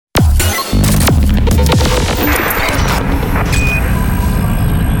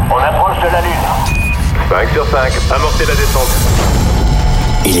5, amorcez la descente.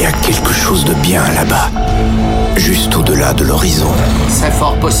 Il y a quelque chose de bien là-bas, juste au-delà de l'horizon. C'est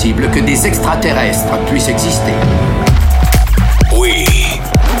fort possible que des extraterrestres puissent exister. We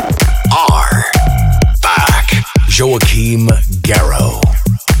are back. Joachim, Garraud.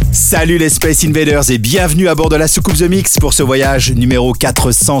 Salut les Space Invaders et bienvenue à bord de la soucoupe Zemixx pour ce voyage numéro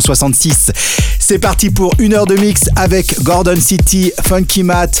 466. C'est parti pour une heure de mix avec Gorgon City, Funky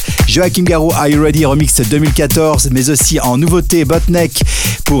Matt, Joachim Garraud, Are You Ready remix 2014, mais aussi en nouveauté Botnek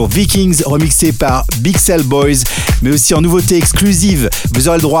pour Vikings remixé par Bixel Boys, mais aussi en nouveauté exclusive. Vous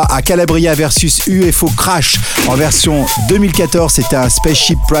aurez le droit à Calabria versus UFO Crash en version 2014, c'était un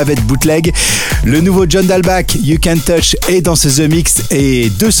SpaceShip Private Bootleg. Le nouveau Dahlback, You Can Touch est dans ce Zemixx et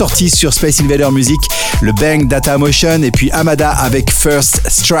deux sorties sur Space Invader Music, le Bang Datamotion et puis Amada avec First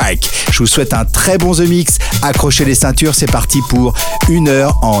Strike. Je vous souhaite un très bon Zemixx, accrochez les ceintures, c'est parti pour une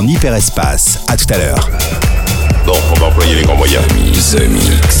heure en hyperespace. À tout à l'heure. Bon, on va employer les grands moyens.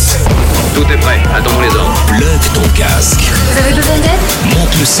 Zemixx. Tout est prêt, attendons les ordres. Plug ton casque. Vous avez besoin d'aide ?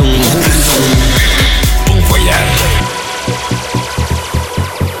 Monte le son. Bon voyage.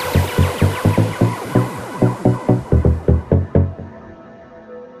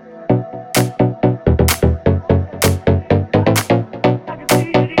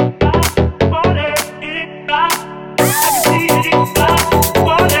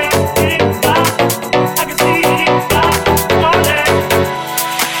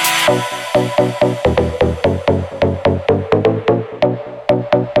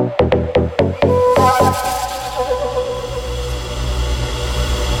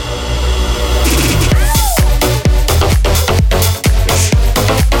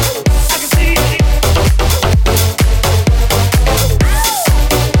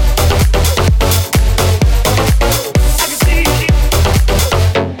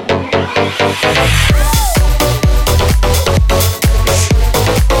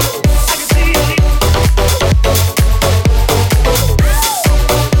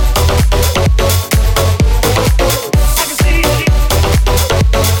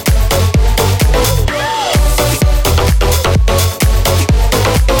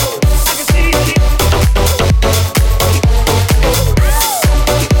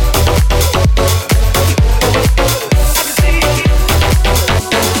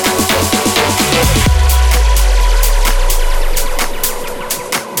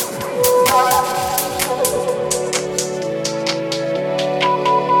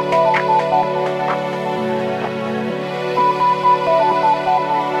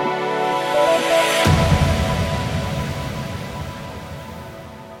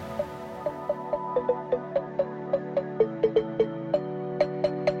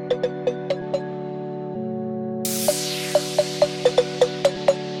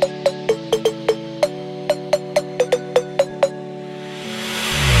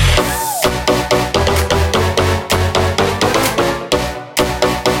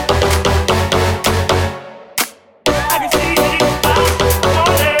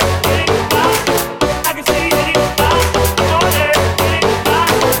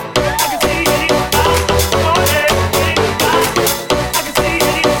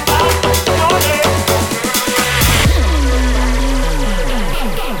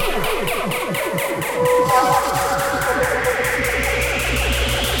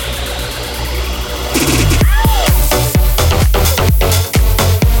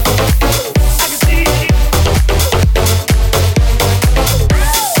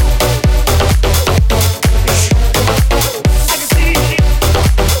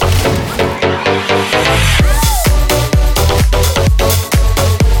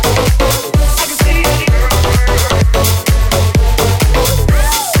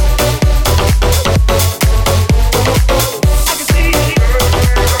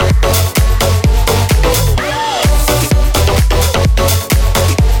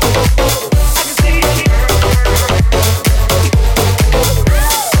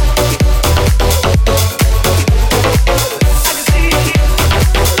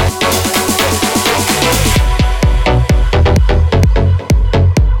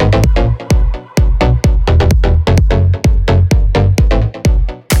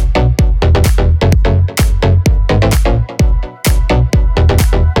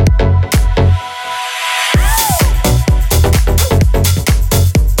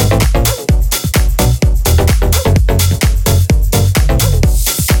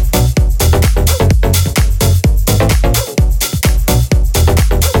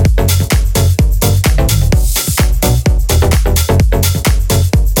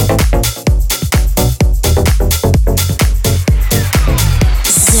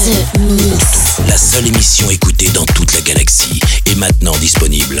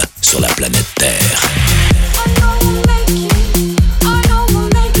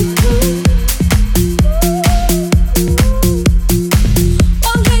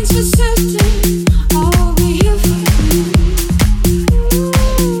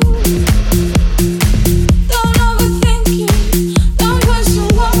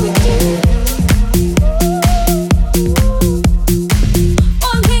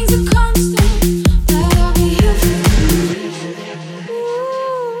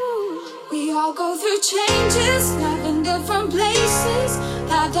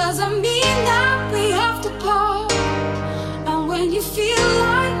 That doesn't mean that we have to part. And when you feel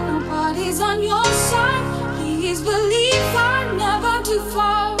like nobody's on your side, please believe I'm never too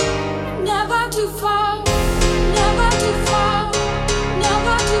far, never too far, never too far,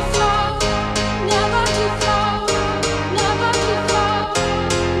 never too far, never too far, never too far, never too far,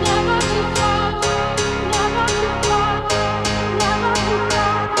 never too far, never too far.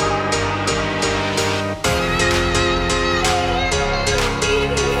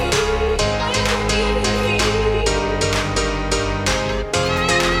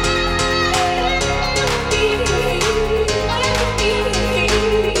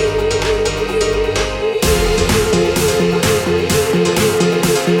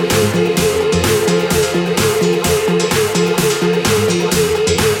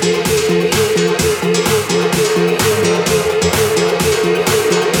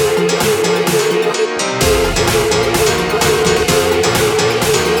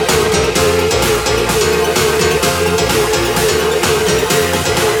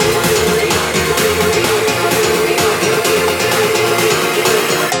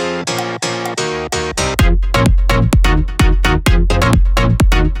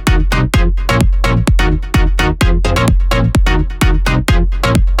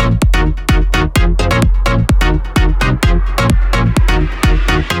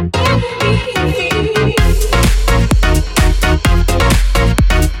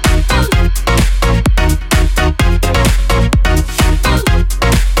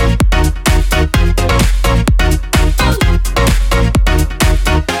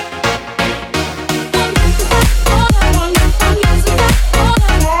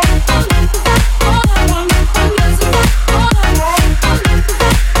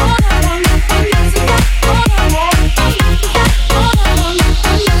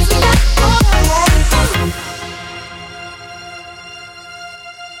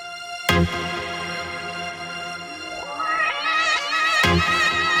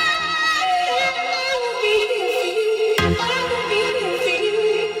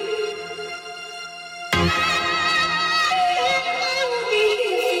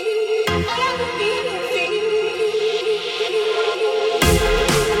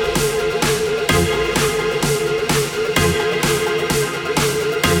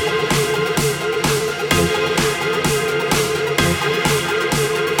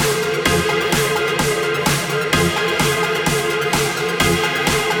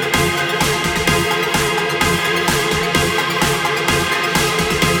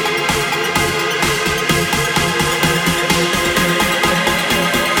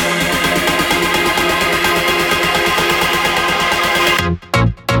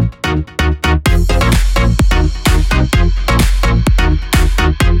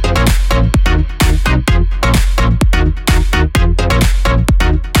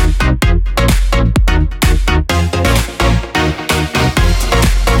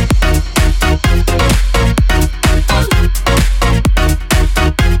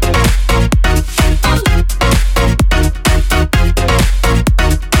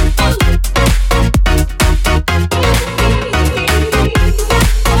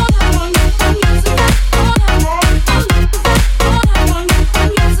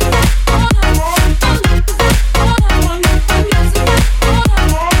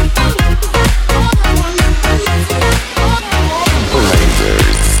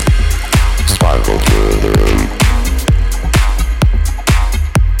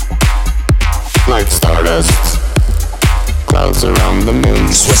 clouds around the moon.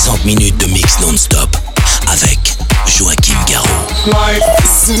 60 minutes de mix non-stop avec Joachim Garraud. Like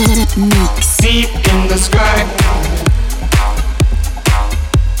Zemixx. deep in the sky,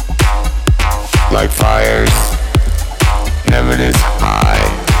 like fires never this high.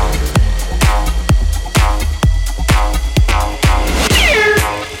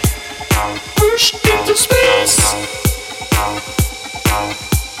 Pushed into space,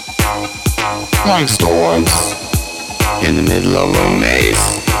 like storms in the middle of a maze.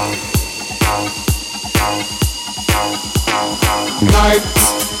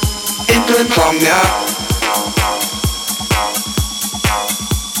 Nights into insomnia,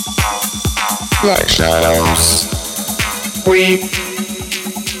 like shadows. We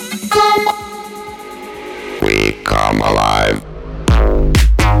come alive.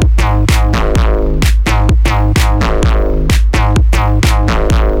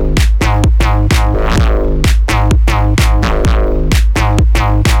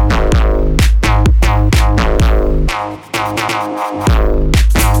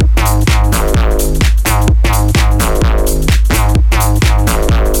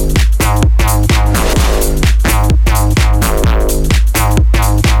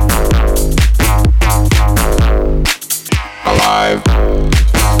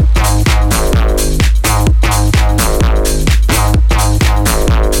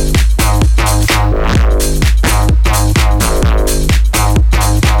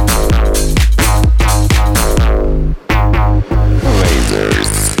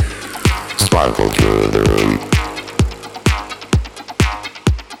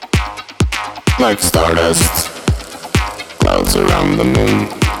 like stardust, clouds around the moon.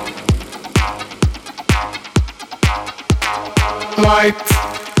 Light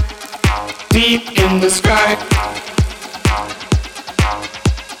deep in the sky,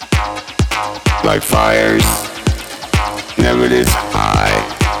 like fires never this high.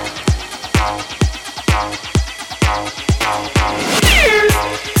 Here,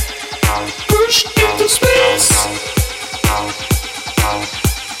 pushed into space,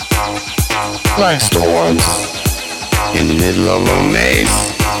 like storms in the middle of a maze.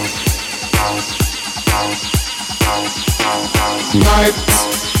 Night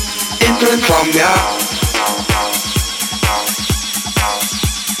into insomnia,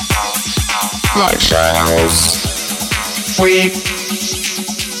 like shadows. We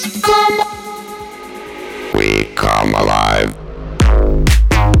come alive.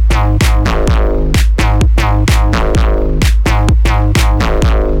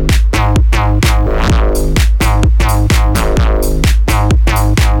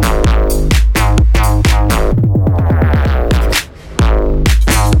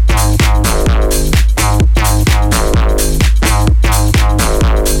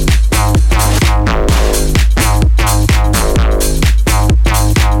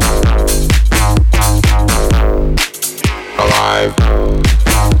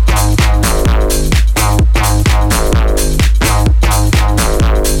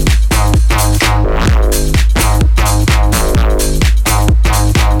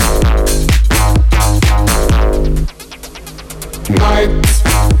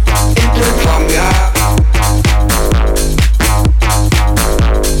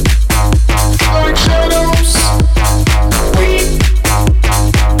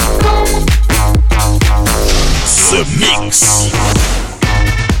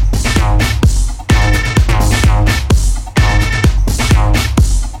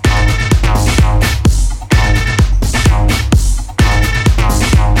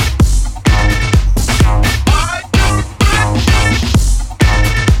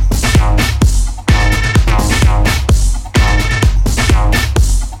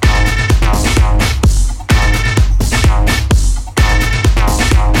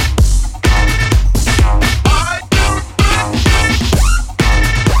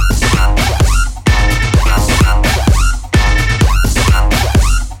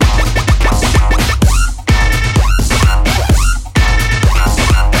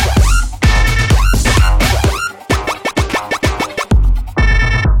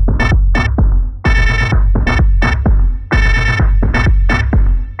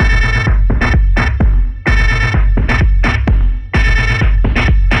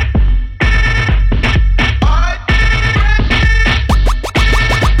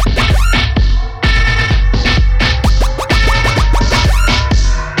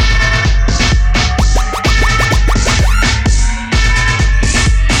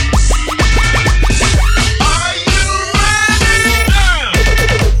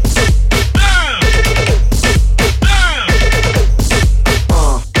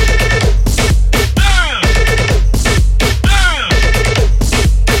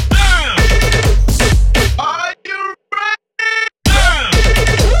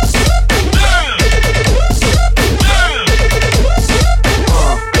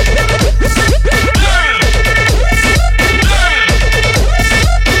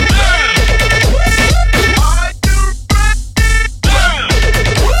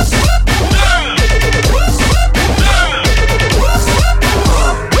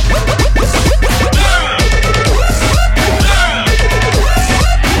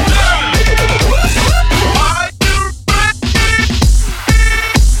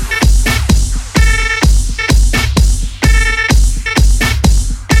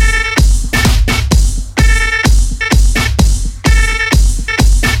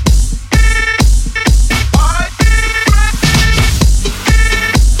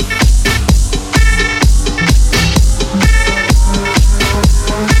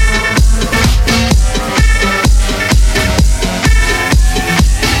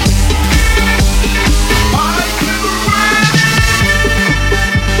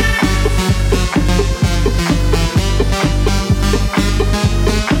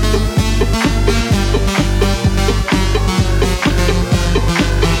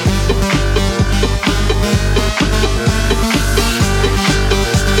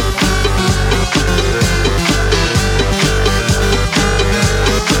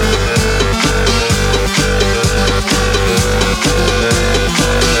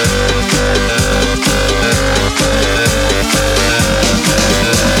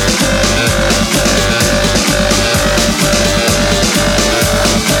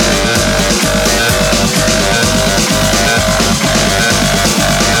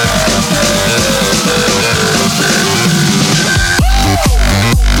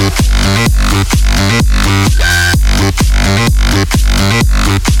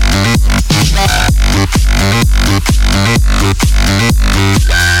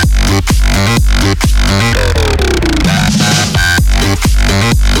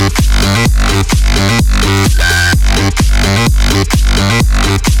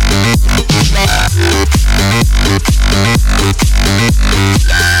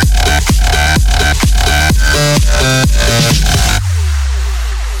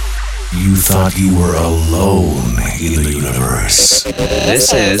 thought you were alone in the universe.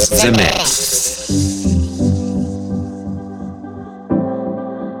 This is Zemixx.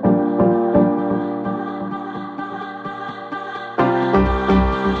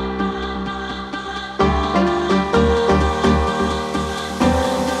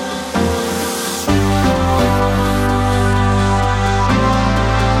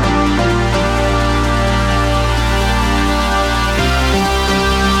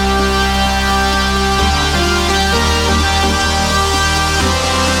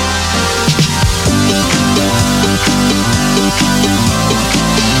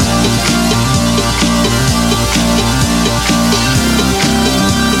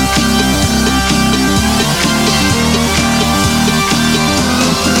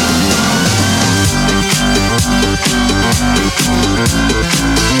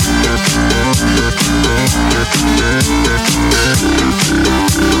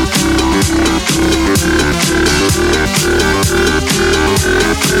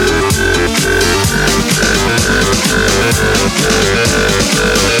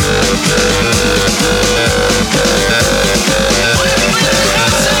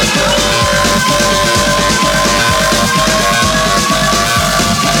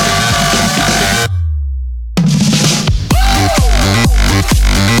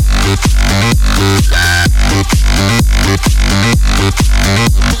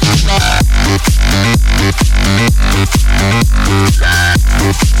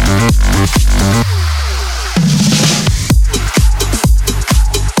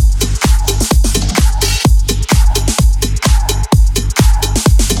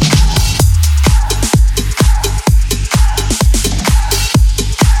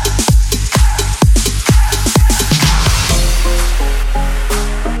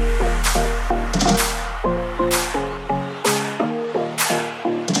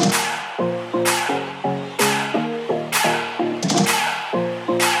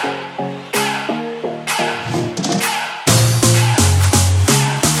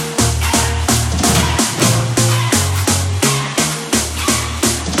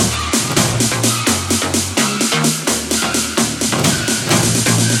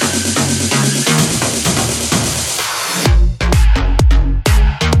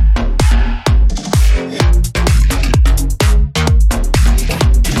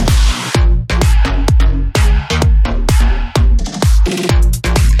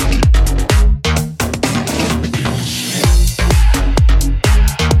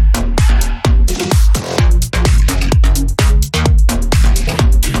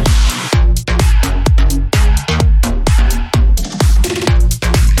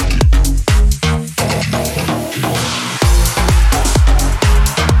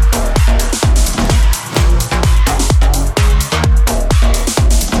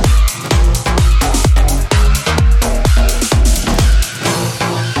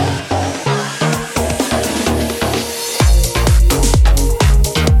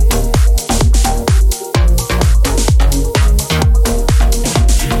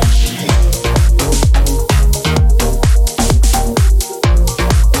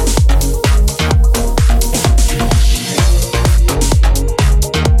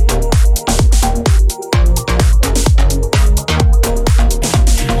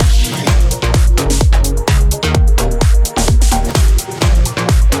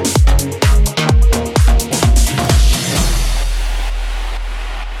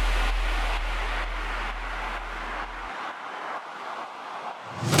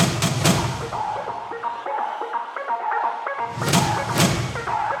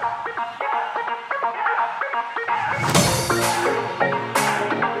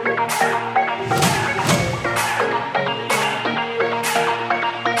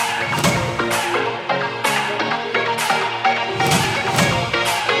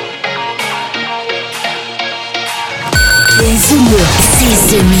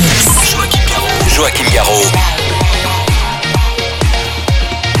 C'est Zemixx. Joachim Garraud.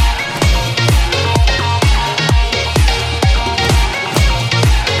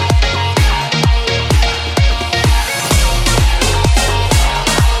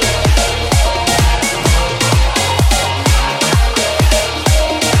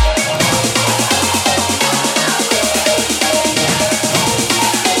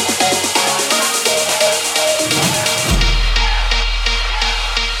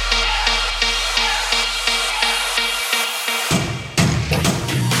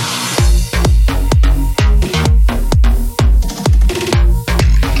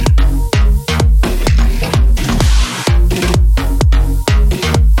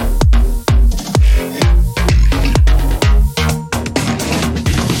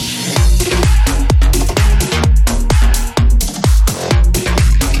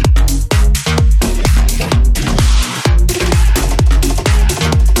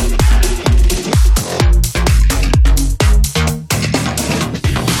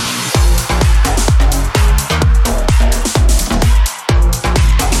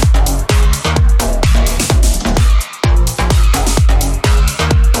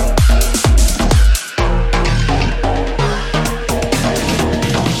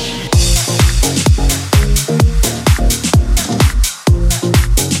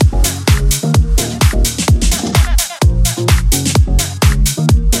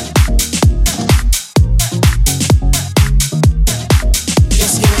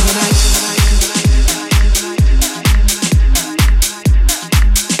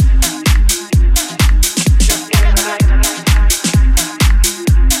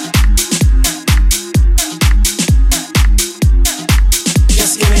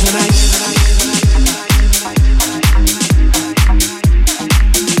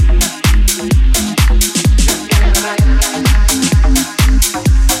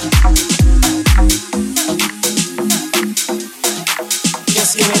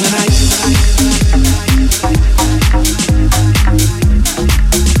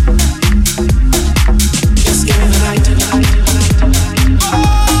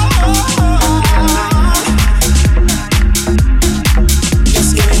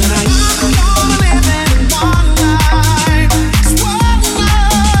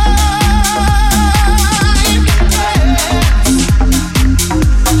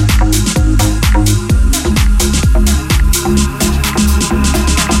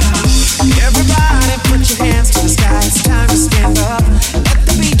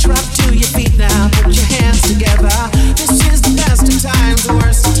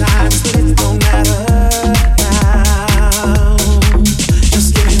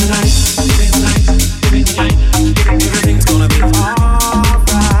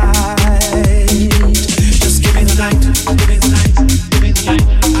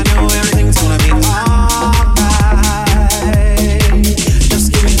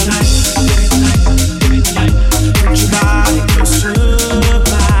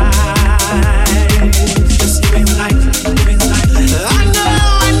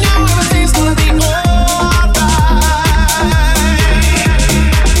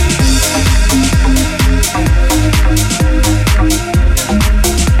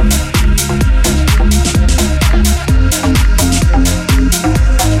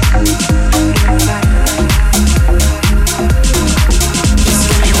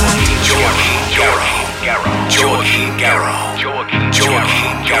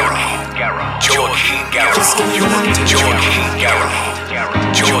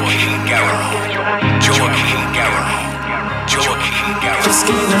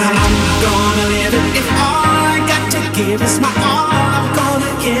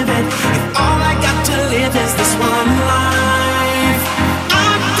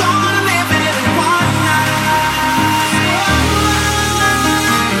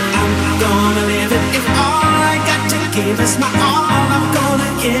 give is my all, I'm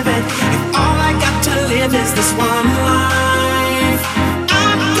gonna give it. If all I got to live is this one life,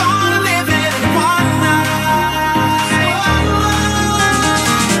 I'm gonna live it in one night.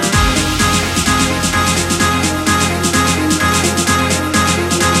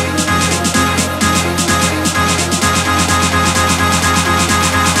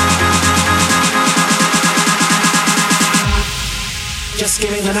 Just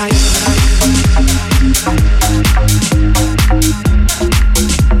give me the night.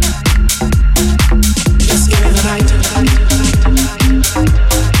 Just give me the night.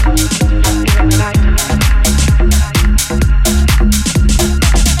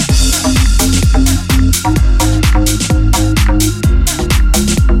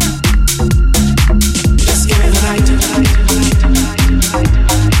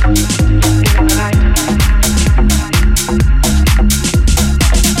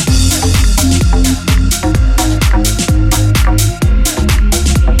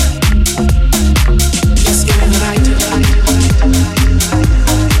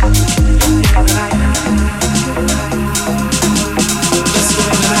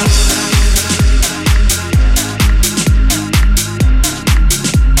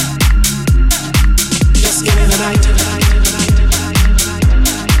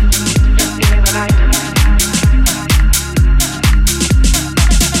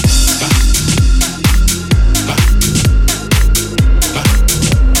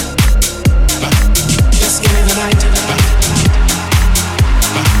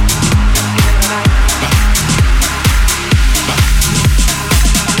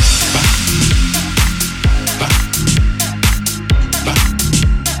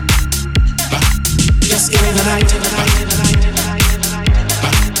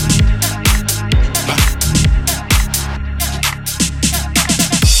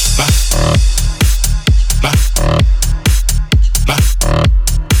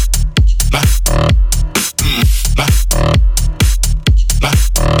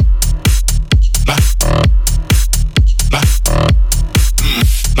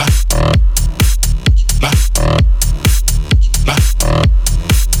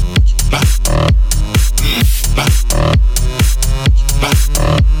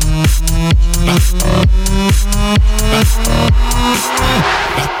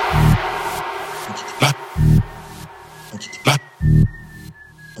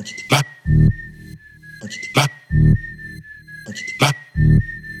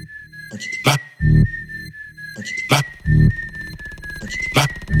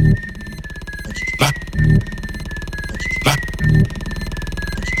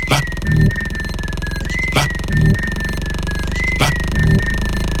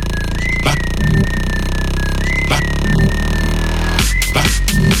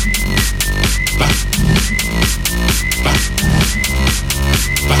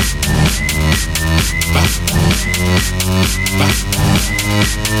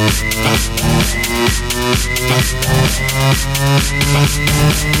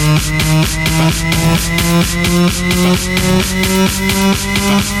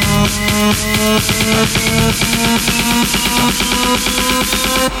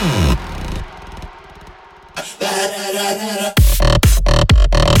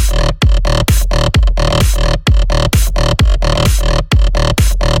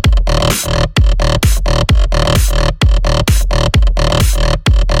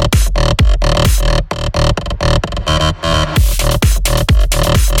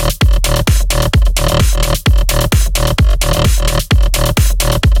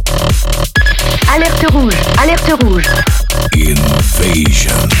 Alerte rouge.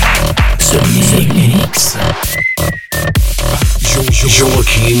 Invasion. Zemixx.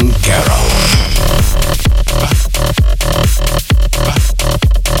 Joachim Garraud.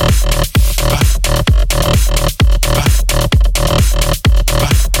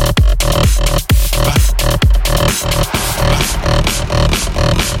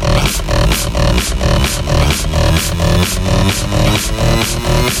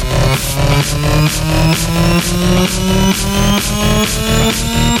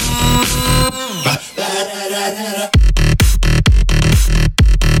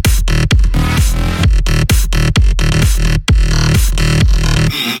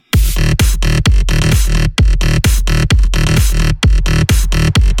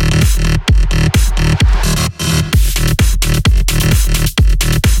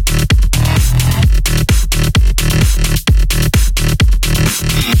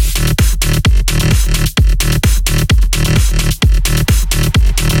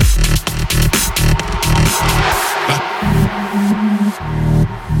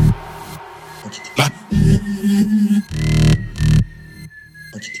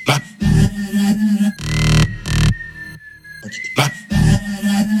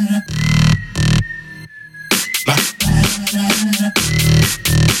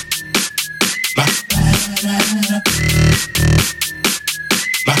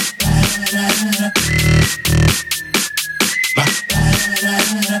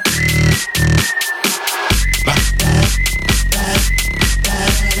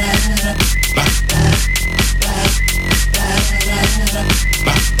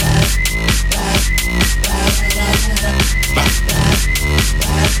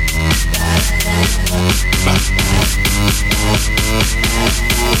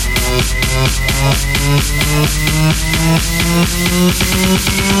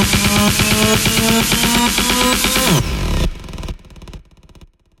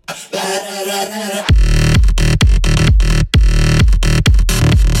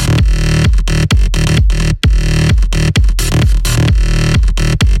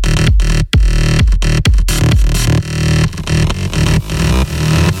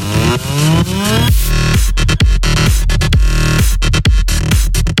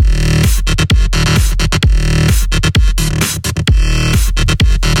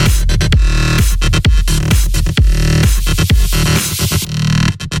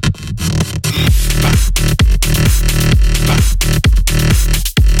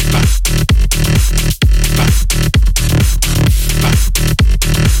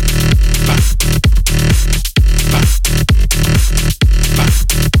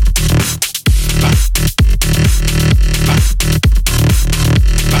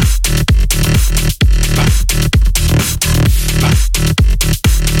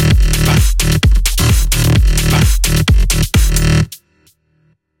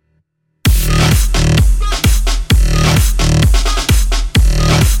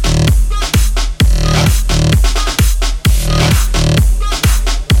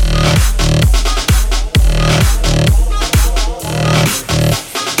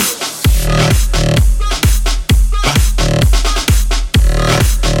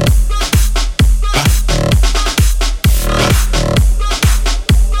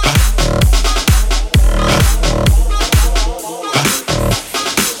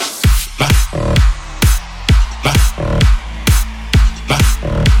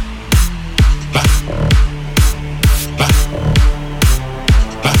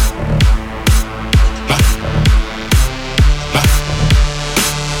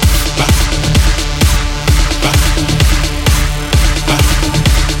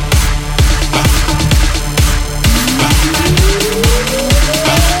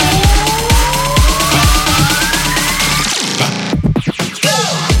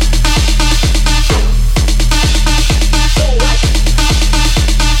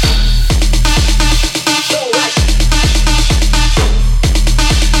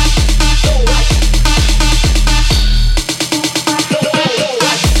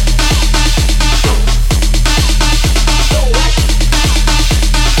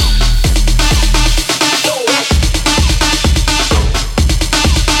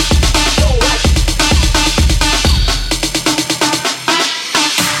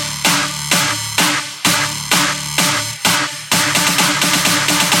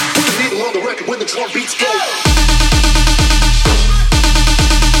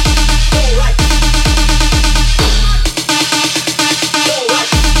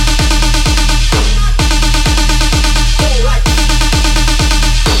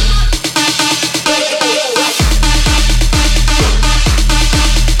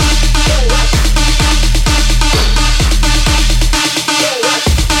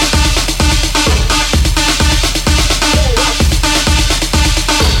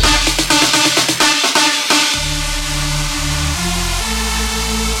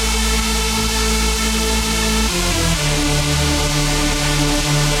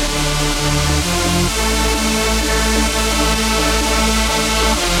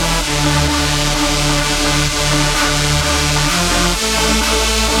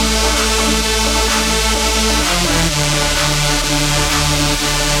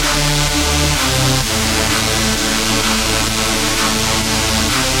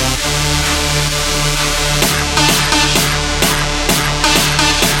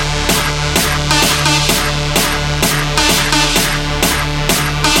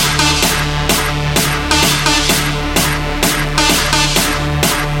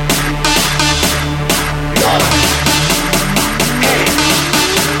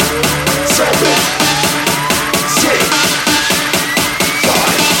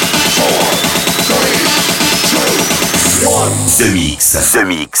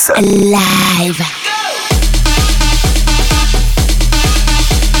 Zemixx Live.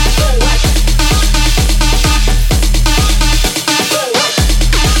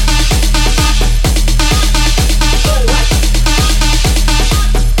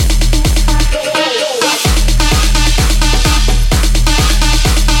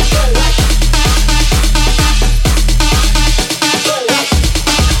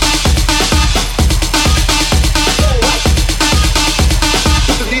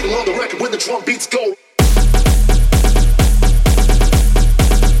 Drumbeats go.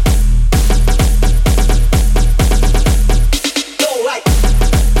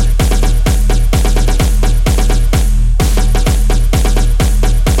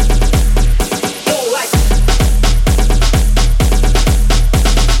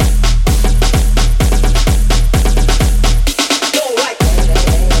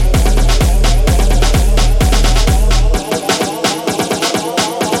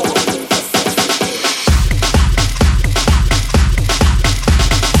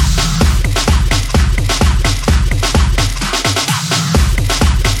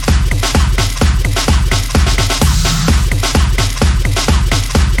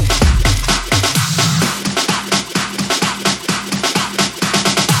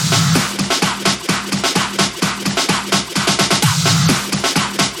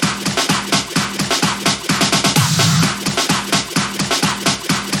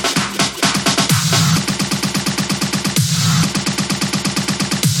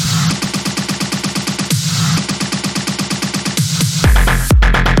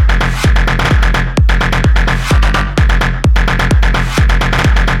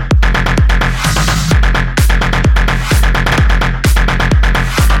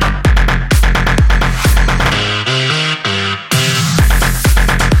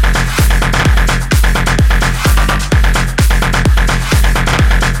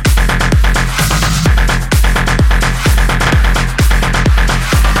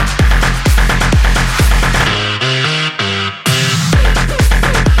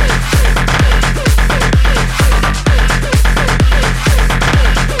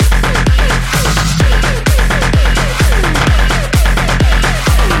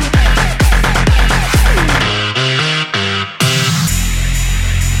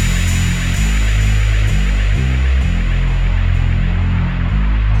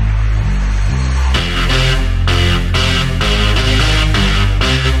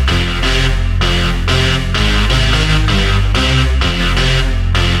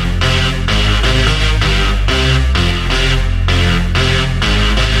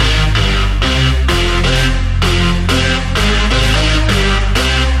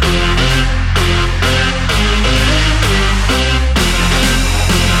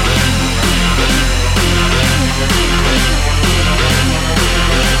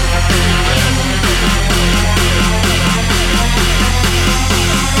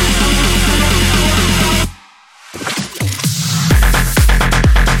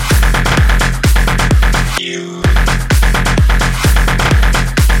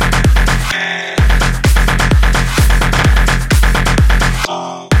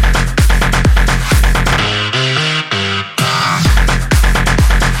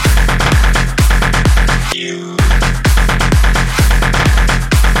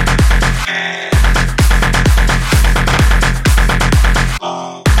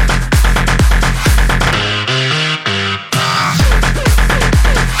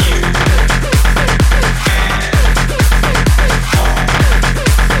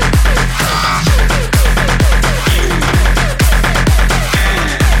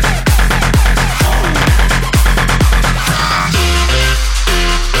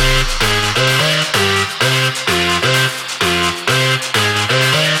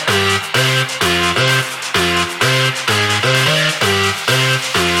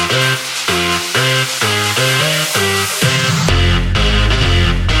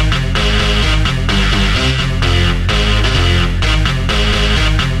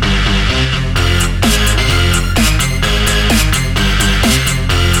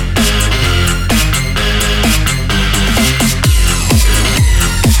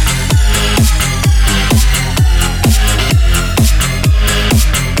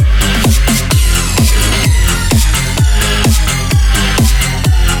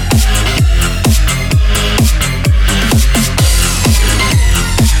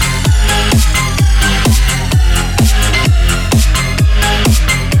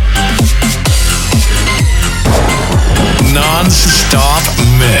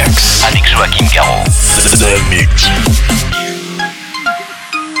 Joachim Garraud. Zemixx.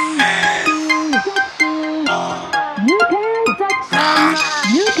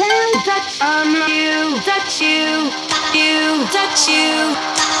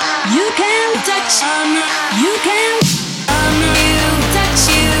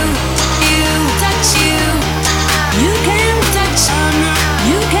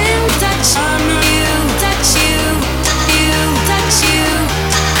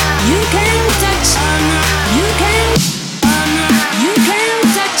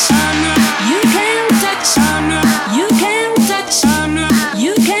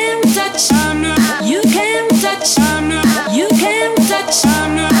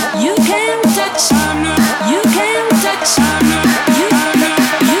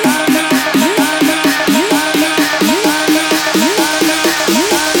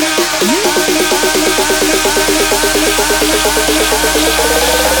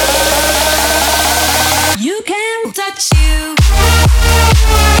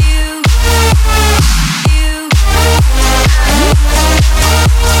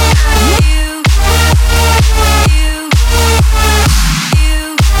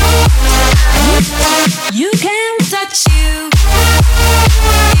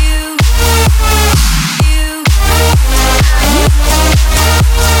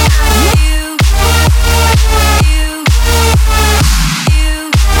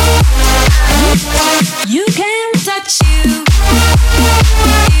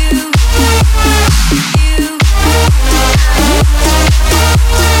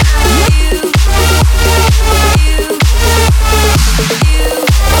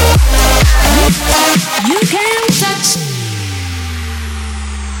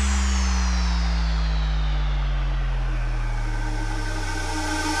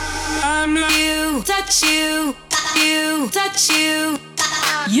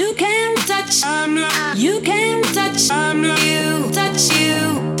 You can touch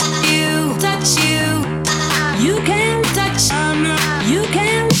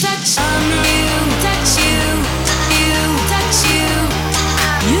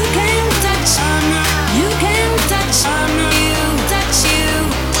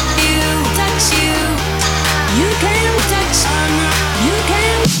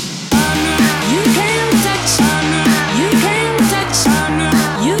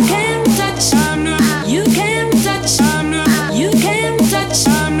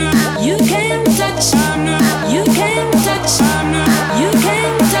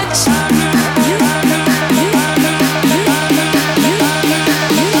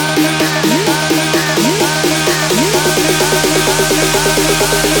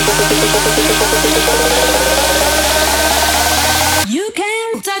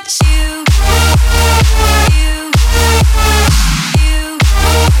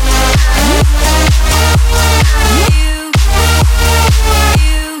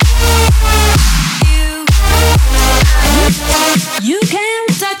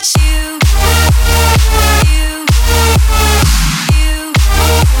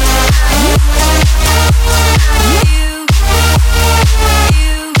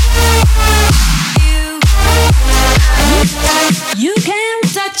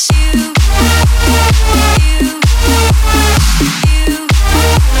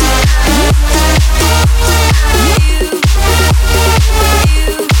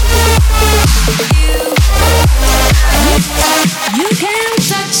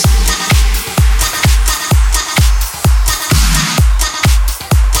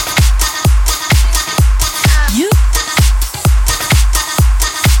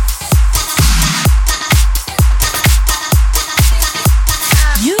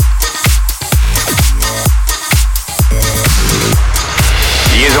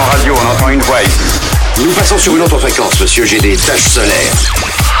Nous passons sur une autre fréquence, monsieur, j'ai des taches solaires.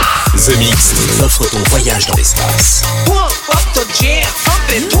 Zemixx offre ton voyage dans l'espace.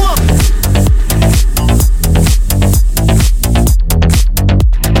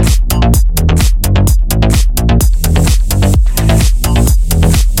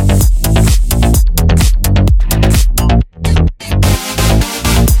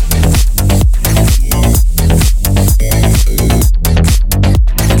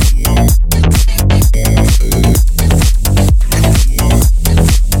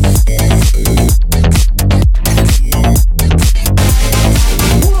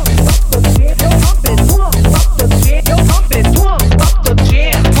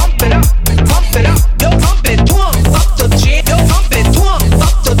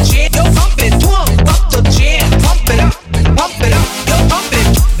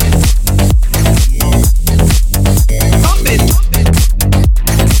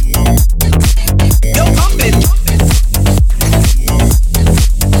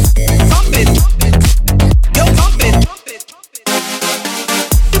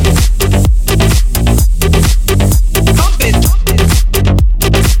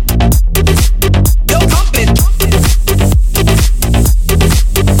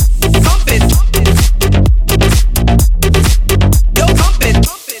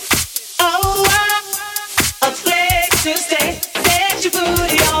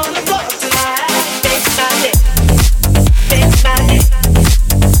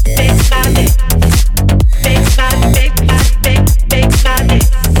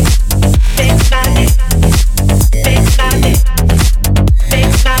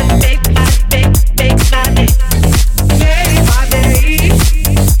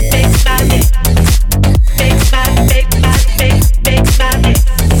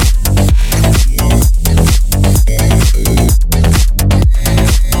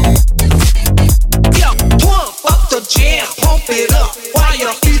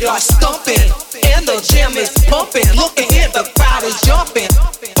 feet are stumping, and the jam is pumping. Look ahead, the crowd is jumping.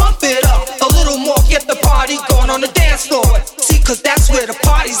 Pump it up a little more, get the party going on the dance floor. See, cause that's where the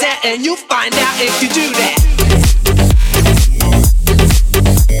party's at, and you find out if you do that.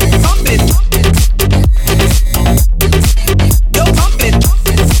 Pump it. Yo, pump it.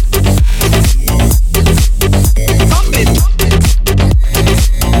 Pump it.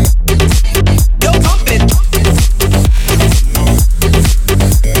 Yo, pump it.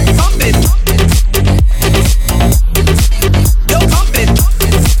 Pump it. Yo, pump it.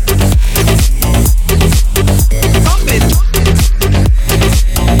 Pump it.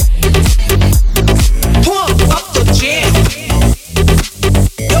 Pump up the jam.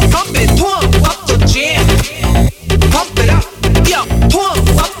 Yo, pump it. Pump up the jam. Pump it up. Yo,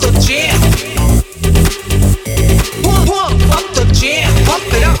 pump up the jam. Pump up the jam.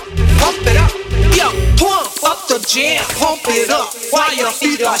 Pump it up. Pump it up. Yo, pump up the jam. Pump it up while your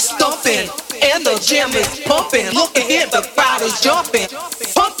feet are stumping and the jam is pumping. Look ahead, the crowd is jumping.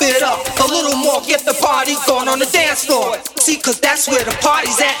 Pump it up a little more, get the party going on the dance floor. See, cause that's where the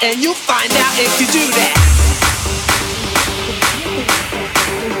party's at, and you find out if you do that.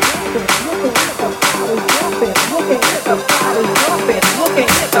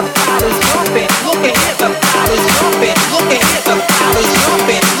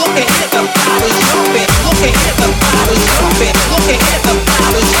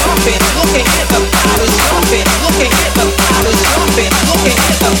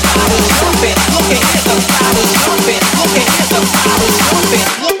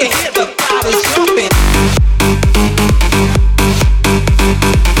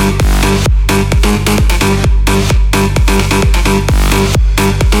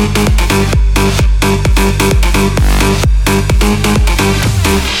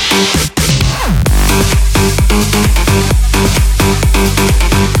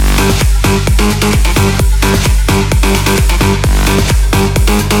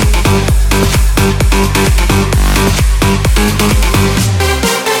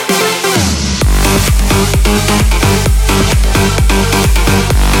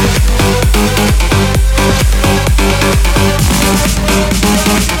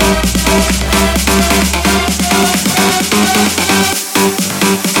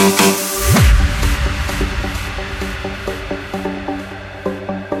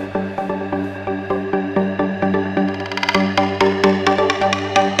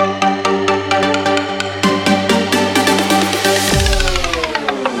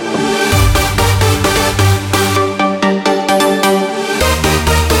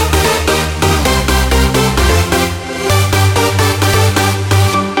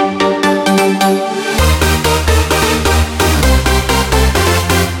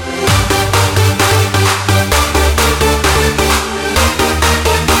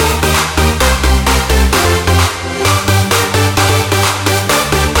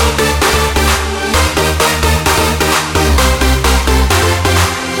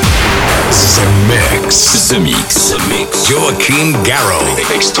 Zemixx. Joachim Garraud.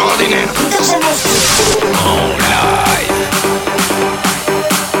 Extraordinaire. En live.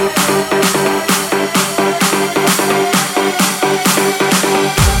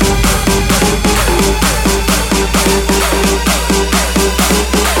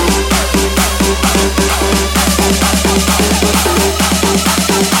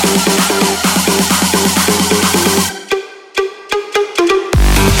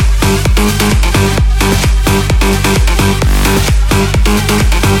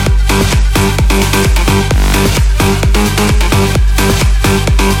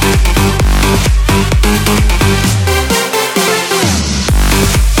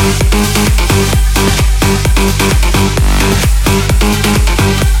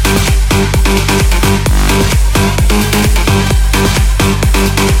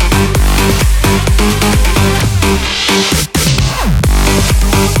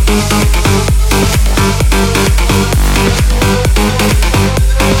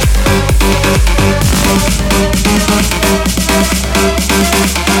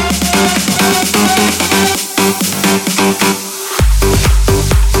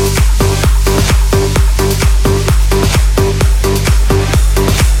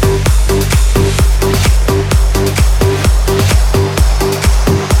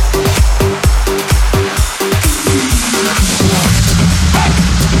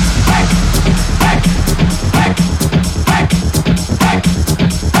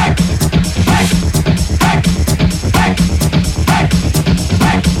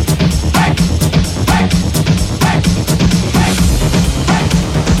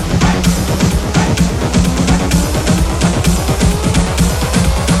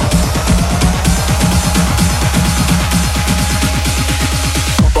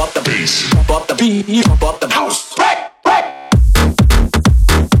 beat, pump up the house.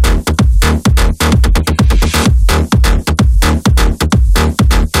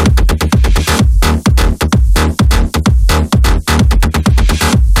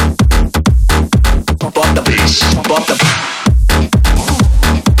 Pump up the bass, pump up the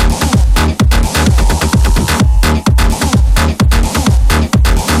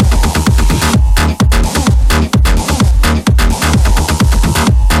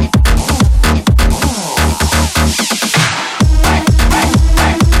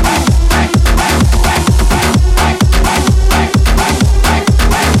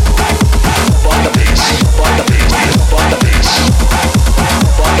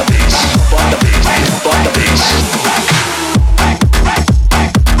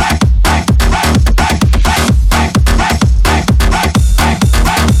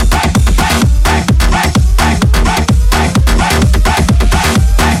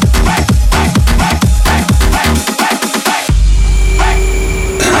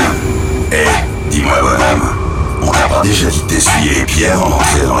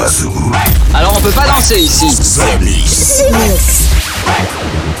Alors on peut pas danser ici. Zemixx.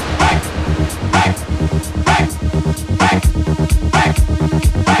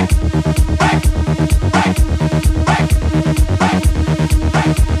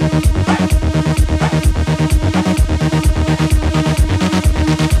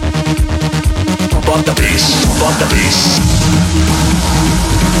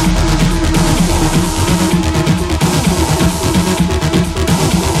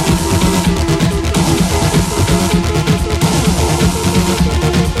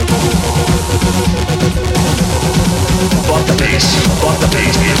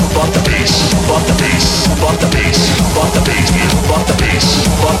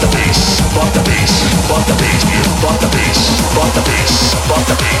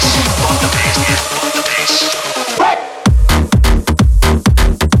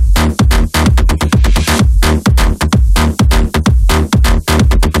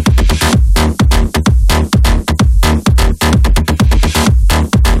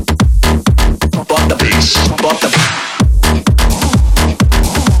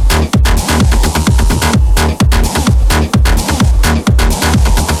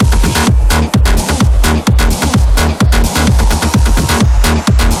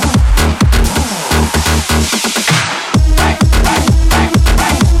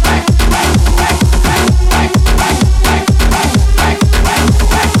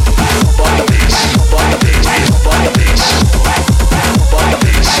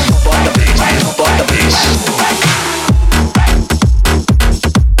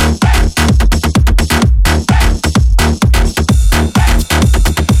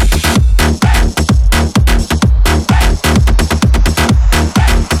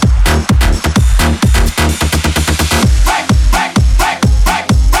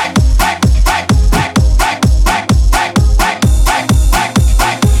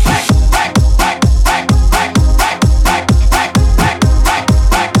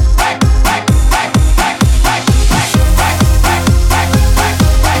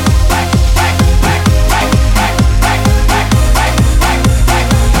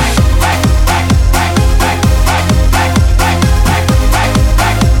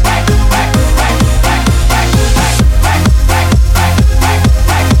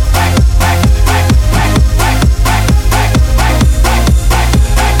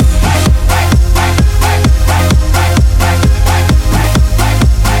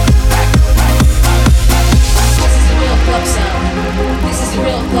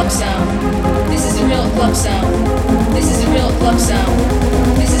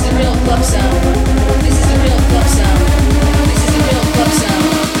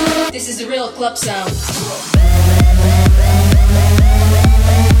 sound. This is the real club sound.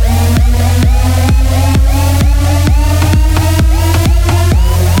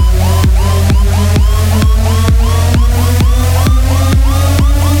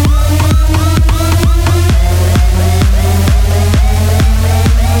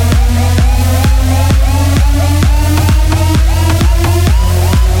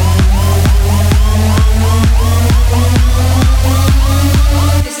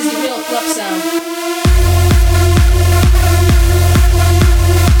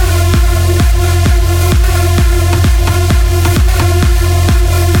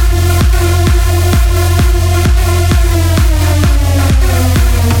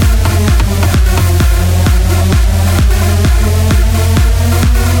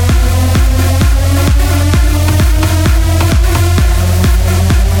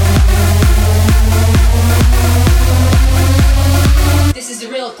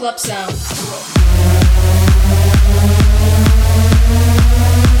 club sound.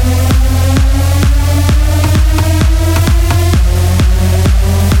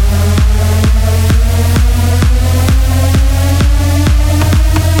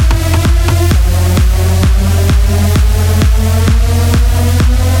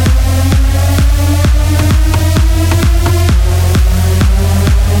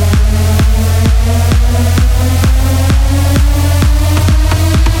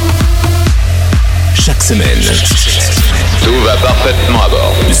 Semaine. Tout va parfaitement à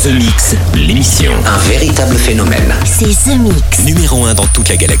bord. Zemixx, l'émission. Un véritable phénomène. C'est Zemixx. Numéro 1 dans toute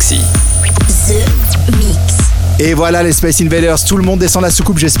la galaxie. Zemixx. Et voilà les Space Invaders, tout le monde descend la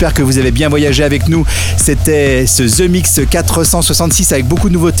soucoupe, j'espère que vous avez bien voyagé avec nous. C'était ce Zemixx 466 avec beaucoup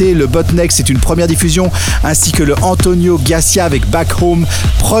de nouveautés. Le Botnek, c'est une première diffusion, ainsi que le Antonio Giacca avec Back Home,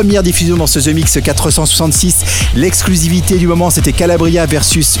 première diffusion dans ce Zemixx 466. L'exclusivité du moment, c'était Calabria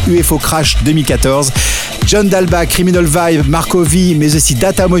versus UFO Crash 2014. John Dahlback, Criminal Vibe, Marco V, mais aussi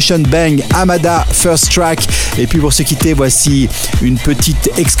Datamotion Bang, Amada, First Track. Et puis pour se quitter, voici une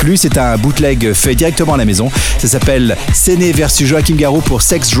petite exclue, c'est un bootleg fait directement à la maison. Ça s'appelle Senne versus Joachim Garraud pour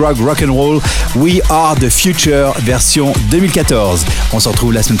Sex, Drug, Rock'n'Roll. We Are the Future version 2014. On se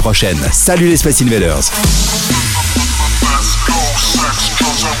retrouve la semaine prochaine. Salut les Space Invaders. Let's go, sex,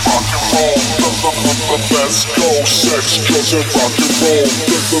 drugs and rock and roll. Let's go, sex, drugs and rock and roll.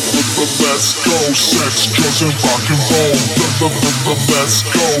 Let's go, sex, drugs and rock and roll. Let's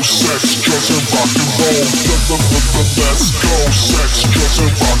go, sex, drugs and rock and roll. Let's go, sex, drugs and rock and roll. Let's go, sex, drugs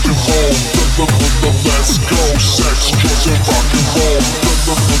and rock and roll. Sex, drugs and rock and roll.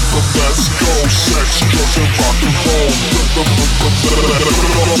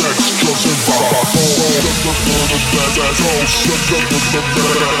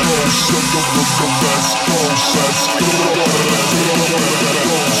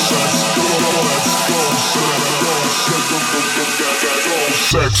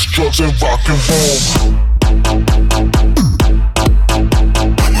 Sex, drugs, and rock and roll.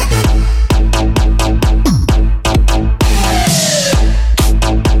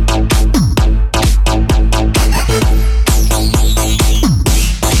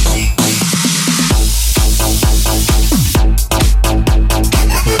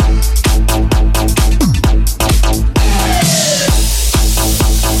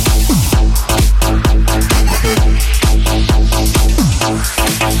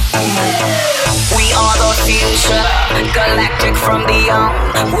 From beyond,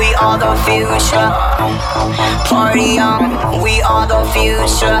 we are the future. Party on, we are the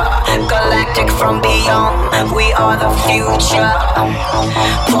future. Galactic from beyond, we are the future.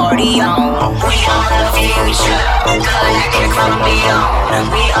 Party on, we are the future. Galactic from beyond,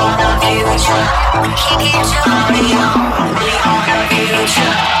 we are the future. Party on, we are the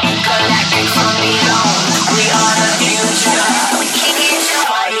future. Galactic from beyond, we are the future.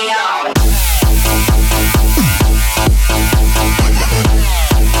 Party on. Galactic from beyond, we are the future.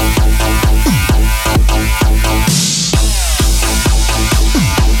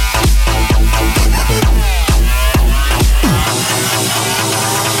 Party on,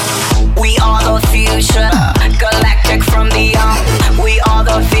 we are the future. Galactic from beyond, we are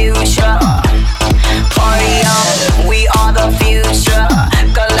the future. Party on, we are the future.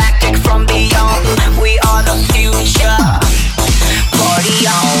 Galactic from beyond, we are the future. Party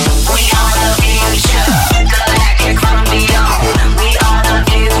on,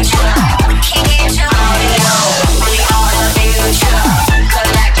 we are the future.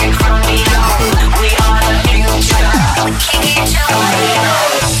 Galactic from beyond, we are the future. Party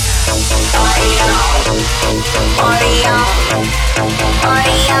on. Party on, party on,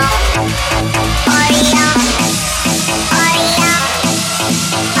 party on, party on, party on,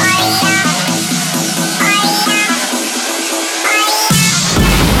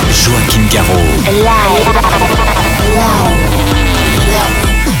 Joachim Garraud.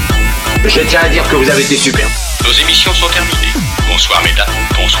 Je tiens à dire que vous avez été super. Nos émissions sont terminées. Bonsoir mesdames,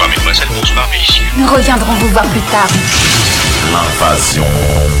 bonsoir mesdemoiselles, bonsoir messieurs. Nous reviendrons vous voir plus tard. L'invasion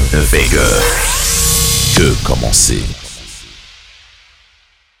de Vega. Que commencer.